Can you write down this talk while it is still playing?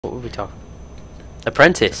What were we talking?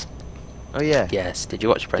 Apprentice. Oh yeah. Yes. Did you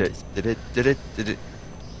watch Apprentice? Did it?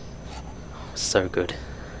 So good.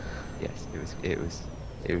 Yes, it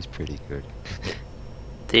was pretty good.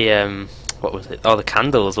 The what was it? Oh, the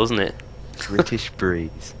candles, wasn't it? British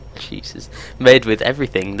breeze. Jesus. Made with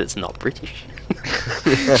everything that's not British.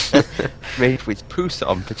 Made with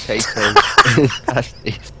pousson potatoes and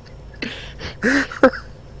pasties.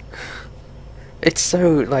 It's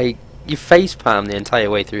so like you facepalm the entire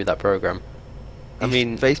way through that program. I You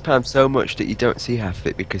mean, facepalm so much that you don't see half of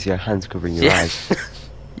it because your hand's covering your yeah. eyes.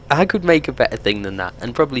 I could make a better thing than that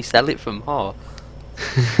and probably sell it for more.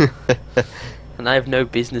 And I have no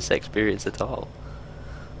business experience at all,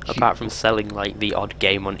 apart from selling like the odd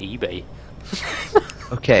game on eBay.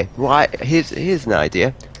 Okay, why? Here's an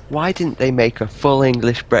idea. Why didn't they make a full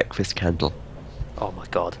English breakfast candle? Oh my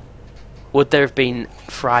god. Would there have been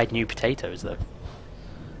fried new potatoes though?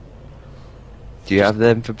 Do you have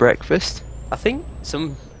them for breakfast? I think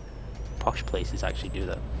some posh places actually do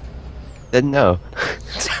that. Then no.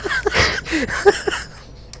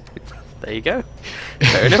 There you go.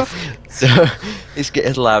 Fair enough. So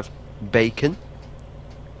it'll have bacon,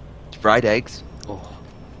 fried eggs, Oh.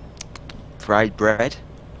 fried bread,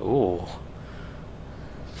 Oh.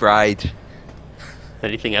 fried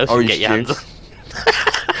Anything else orange you can get your hands juice. on?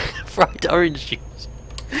 Fried orange juice.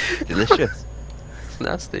 Delicious. It's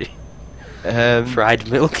nasty. Fried Fried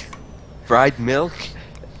milk. milk.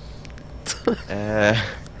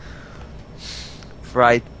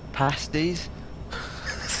 Fried pasties.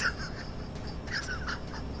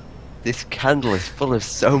 This candle is full of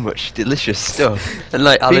so much delicious stuff. And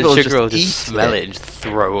like Alan People Sugar just will just eat smell it. it and just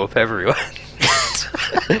throw up everywhere.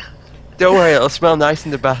 Don't worry, it'll smell nice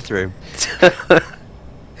in the bathroom.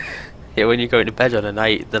 Yeah, when you go to bed on a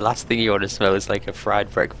night, the last thing you want to smell is like a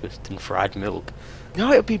fried breakfast and fried milk. No,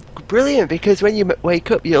 it'll be brilliant because when you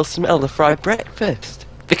wake up, you'll smell the fried breakfast.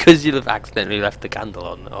 Because you'll have accidentally left the candle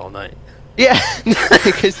on all night. Yeah,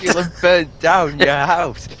 because you'll have burned down your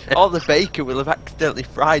house. All the bacon will have accidentally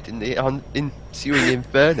fried in the ensuing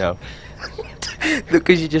inferno.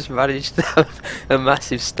 Because you just managed to have a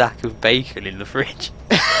massive stack of bacon in the fridge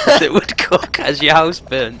that would cook as your house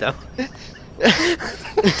burned down.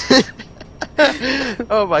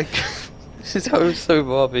 Oh my god. This is so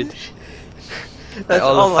morbid. That's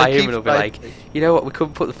all all the I firemen keep will be like, you know what, we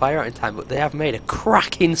couldn't put the fire out in time, but they have made a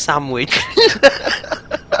cracking sandwich.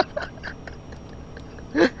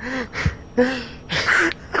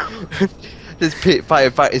 There's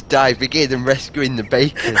firefighters diving in and rescuing the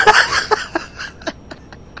bacon.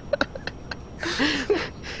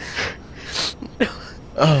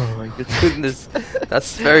 Oh my Goodness,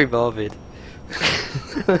 that's very morbid.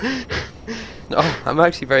 Oh, I'm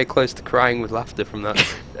actually very close to crying with laughter from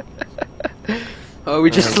that. Oh, we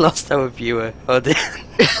just lost our viewer. Oh dear.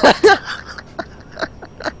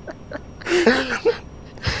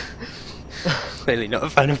 Clearly not a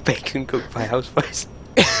fan of bacon cooked by houseflies.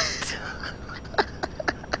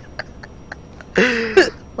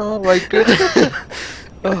 Oh my goodness.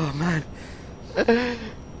 Oh man.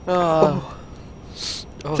 Oh.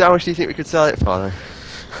 Oh. So how much do you think we could sell it for then?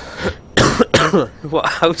 What,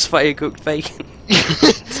 housefire cooked bacon?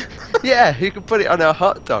 Yeah, you could put it on our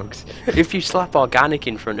hot dogs. If you slap organic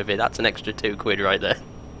in front of it, that's an extra £2 right there.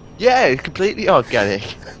 Yeah, it's completely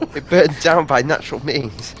organic. It burned down by natural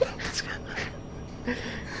means.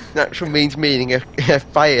 Natural means meaning a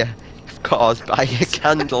fire caused by a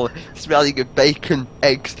candle smelling of bacon,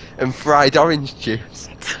 eggs and fried orange juice.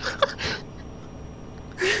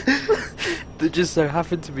 That just so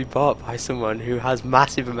happened to be bought by someone who has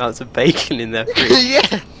massive amounts of bacon in their fridge.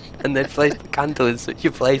 Yeah. And they placed the candle in such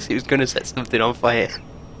a place it was going to set something on fire.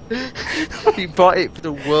 He bought it for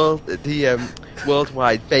the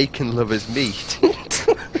worldwide bacon lovers meet.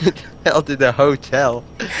 Held in a hotel.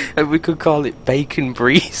 And we could call it Bacon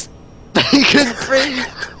Breeze. Bacon breeze.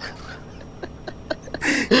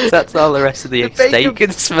 That's all the rest of the estate bacon-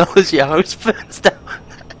 can smell as your house burns down.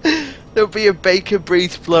 There'll be a bacon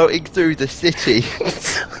breeze floating through the city.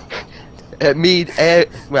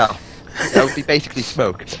 Well, that would be basically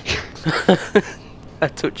smoke. A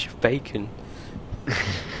touch of bacon.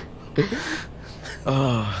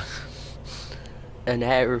 Oh, An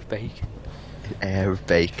air of bacon. an air of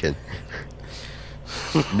bacon.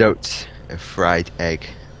 Notes of fried egg.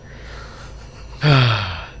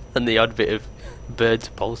 And the odd bit of bird's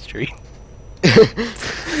upholstery.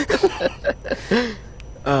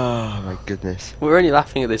 Oh my goodness. We're only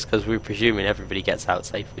laughing at this because we're presuming everybody gets out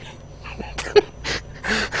safely.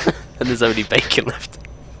 And there's only bacon left.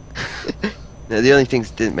 No, the only things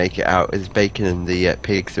that didn't make it out is bacon and the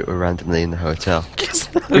pigs that were randomly in the hotel.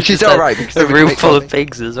 Which is Just alright, because a then we can room make full more of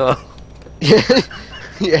pigs as well.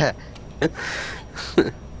 Yeah.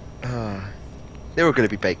 They were going to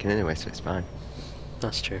be bacon anyway, so it's fine.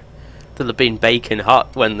 That's true. They'll have been baking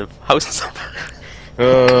hot when the house is on fire.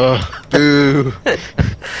 Oh, boo.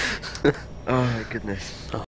 Oh my goodness.